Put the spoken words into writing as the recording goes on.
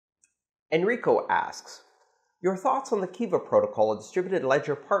Enrico asks, your thoughts on the Kiva Protocol, a distributed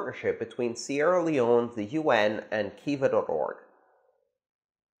ledger partnership between Sierra Leone, the UN, and Kiva.org.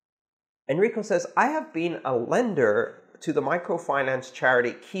 Enrico says, I have been a lender to the microfinance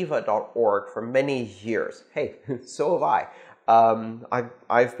charity Kiva.org for many years. Hey, so have I.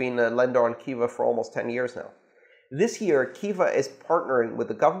 I've been a lender on Kiva for almost 10 years now. This year, Kiva is partnering with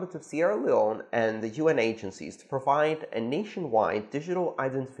the government of Sierra Leone and the UN agencies to provide a nationwide digital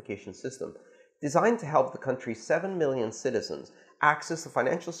identification system designed to help the country's 7 million citizens access the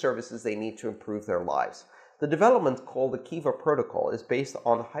financial services they need to improve their lives. The development, called the Kiva Protocol, is based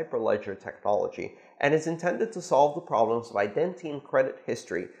on Hyperledger technology and is intended to solve the problems of identity and credit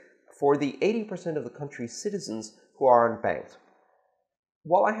history for the 80% of the country's citizens who are unbanked.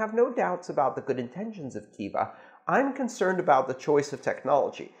 While I have no doubts about the good intentions of Kiva, I'm concerned about the choice of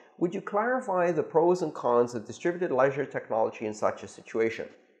technology. Would you clarify the pros and cons of distributed ledger technology in such a situation?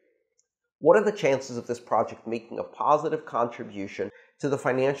 What are the chances of this project making a positive contribution to the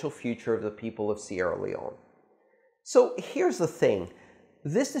financial future of the people of Sierra Leone? So here's the thing.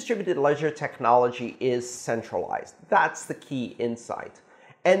 This distributed ledger technology is centralized. That's the key insight.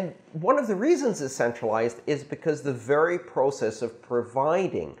 And one of the reasons it's centralized is because the very process of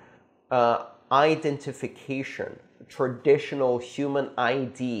providing identification, traditional human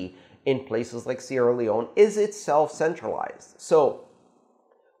ID in places like Sierra Leone is itself centralized. So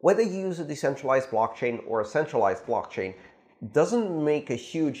whether you use a decentralized blockchain or a centralized blockchain doesn't make a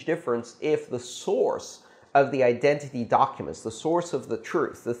huge difference if the source of the identity documents, the source of the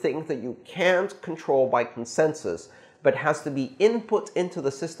truth, the thing that you can't control by consensus, but has to be input into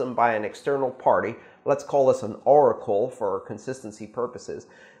the system by an external party, let's call this an oracle for consistency purposes.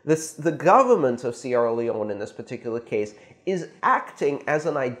 The government of Sierra Leone in this particular case is acting as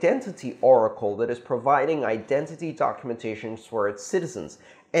an identity oracle that is providing identity documentations for its citizens.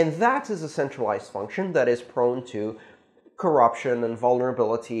 And that is a centralized function that is prone to corruption and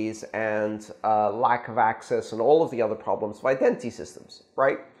vulnerabilities and lack of access and all of the other problems of identity systems,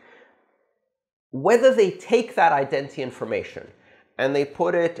 right? Whether they take that identity information and they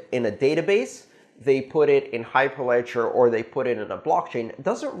put it in a database, they put it in Hyperledger, or they put it in a blockchain,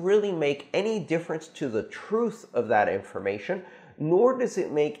 doesn't really make any difference to the truth of that information, nor does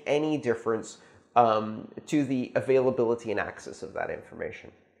it make any difference to the availability and access of that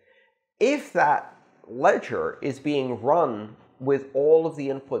information. If that ledger is being run with all of the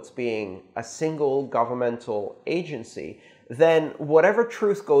inputs being a single governmental agency, then whatever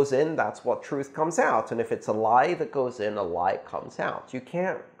truth goes in, that's what truth comes out. And if it's a lie that goes in, a lie comes out. You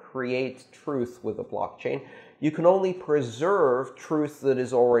can't create truth with a blockchain. You can only preserve truth that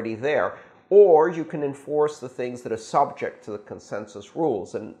is already there, or you can enforce the things that are subject to the consensus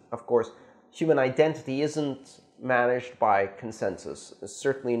rules. And of course, human identity isn't managed by consensus. It's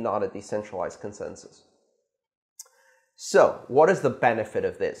certainly not a decentralized consensus. So, what is the benefit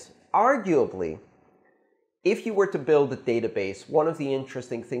of this? Arguably, if you were to build a database, one of the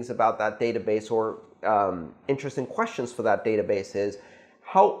interesting things about that database, or interesting questions for that database, is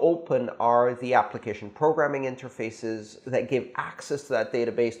how open are the application programming interfaces that give access to that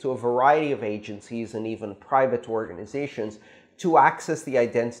database to a variety of agencies and even private organizations to access the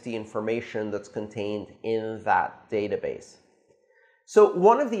identity information that's contained in that database. So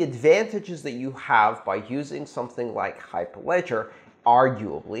one of the advantages that you have by using something like Hyperledger,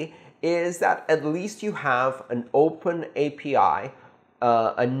 arguably, is that at least you have an open API,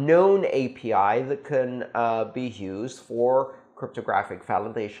 a known API that can be used for cryptographic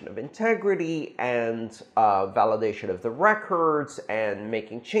validation of integrity and validation of the records and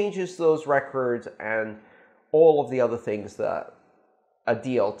making changes to those records and all of the other things that a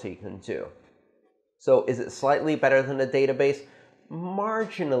DLT can do. So is it slightly better than a database?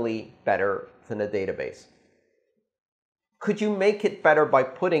 Marginally better than a database. Could you make it better by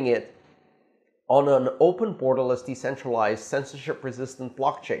putting it on an open, borderless, decentralized, censorship-resistant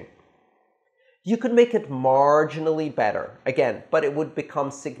blockchain? You could make it marginally better, again, but it would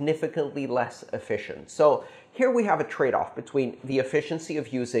become significantly less efficient. So here we have a trade-off between the efficiency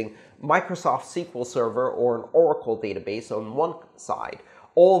of using Microsoft SQL Server or an Oracle database on one side,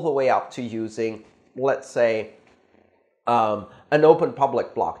 all the way up to using, let's say, an open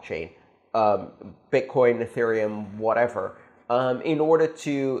public blockchain, Bitcoin, Ethereum, whatever, in order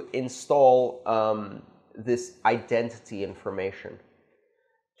to install this identity information.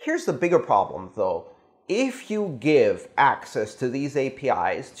 Here's the bigger problem, though. If you give access to these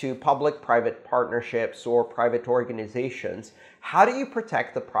APIs to public-private partnerships or private organizations, how do you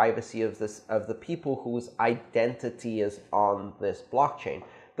protect the privacy of the people whose identity is on this blockchain?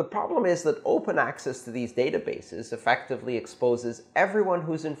 The problem is that open access to these databases effectively exposes everyone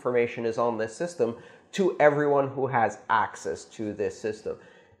whose information is on this system to everyone who has access to this system.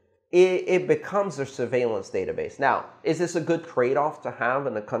 It becomes a surveillance database. Now, is this a good trade-off to have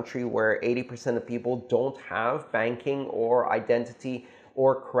in a country where 80% of people don't have banking or identity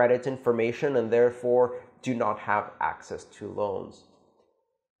or credit information and therefore do not have access to loans?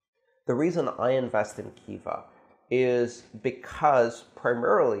 The reason I invest in Kiva is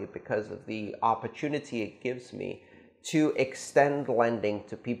primarily because of the opportunity it gives me to extend lending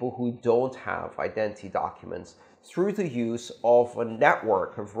to people who don't have identity documents through the use of a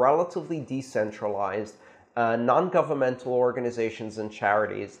network of relatively decentralized non-governmental organizations and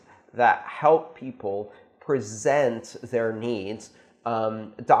charities that help people present their needs,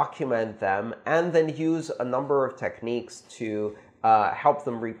 document them, and then use a number of techniques to help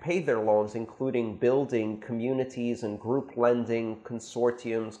them repay their loans, including building communities and group lending,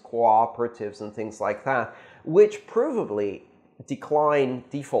 consortiums, cooperatives, and things like that, which provably decline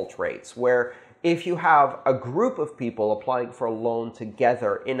default rates, where if you have a group of people applying for a loan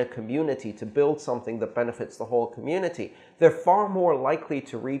together in a community to build something that benefits the whole community, they're far more likely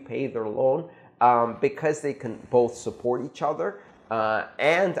to repay their loan because they can both support each other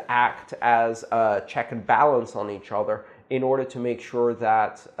and act as a check and balance on each other in order to make sure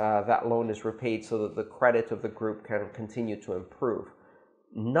that that loan is repaid so that the credit of the group can continue to improve.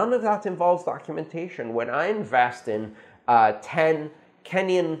 None of that involves documentation. When I invest in 10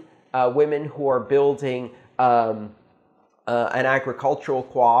 Kenyan women who are building an agricultural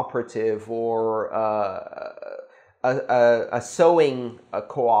cooperative or a sewing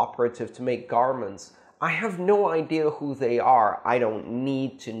cooperative to make garments, I have no idea who they are. I don't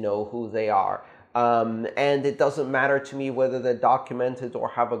need to know who they are. And it doesn't matter to me whether they're documented or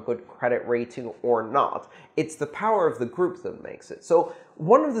have a good credit rating or not. It's the power of the group that makes it. So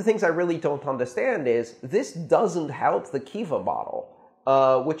one of the things I really don't understand is this doesn't help the Kiva model,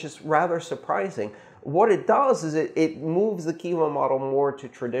 which is rather surprising. What it does is it moves the Kiva model more to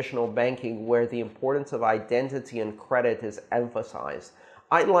traditional banking where the importance of identity and credit is emphasized.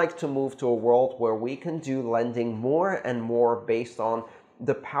 I'd like to move to a world where we can do lending more and more based on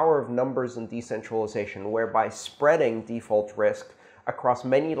the power of numbers and decentralization, whereby spreading default risk across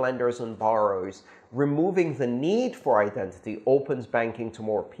many lenders and borrowers, removing the need for identity opens banking to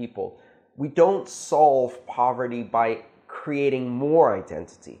more people. We don't solve poverty by creating more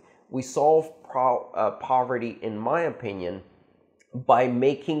identity. We solve poverty, in my opinion, by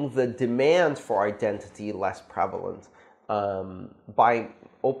making the demand for identity less prevalent, by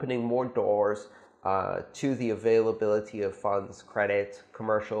opening more doors to the availability of funds, credit,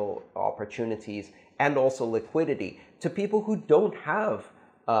 commercial opportunities, and also liquidity to people who don't have,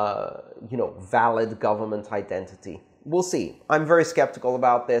 valid government identity. We'll see. I'm very skeptical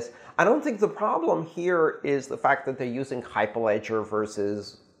about this. I don't think the problem here is the fact that they're using Hyperledger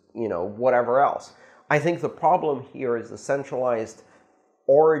versus, whatever else. I think the problem here is the centralized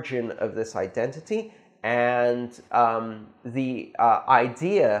origin of this identity and the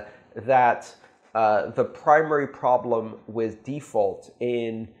idea that the primary problem with default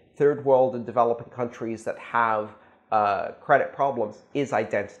in third world and developing countries that have credit problems is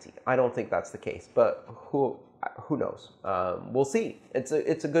identity. I don't think that's the case, but who knows? We'll see. It's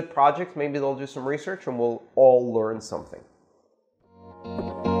a good project. Maybe they'll do some research and we'll all learn something.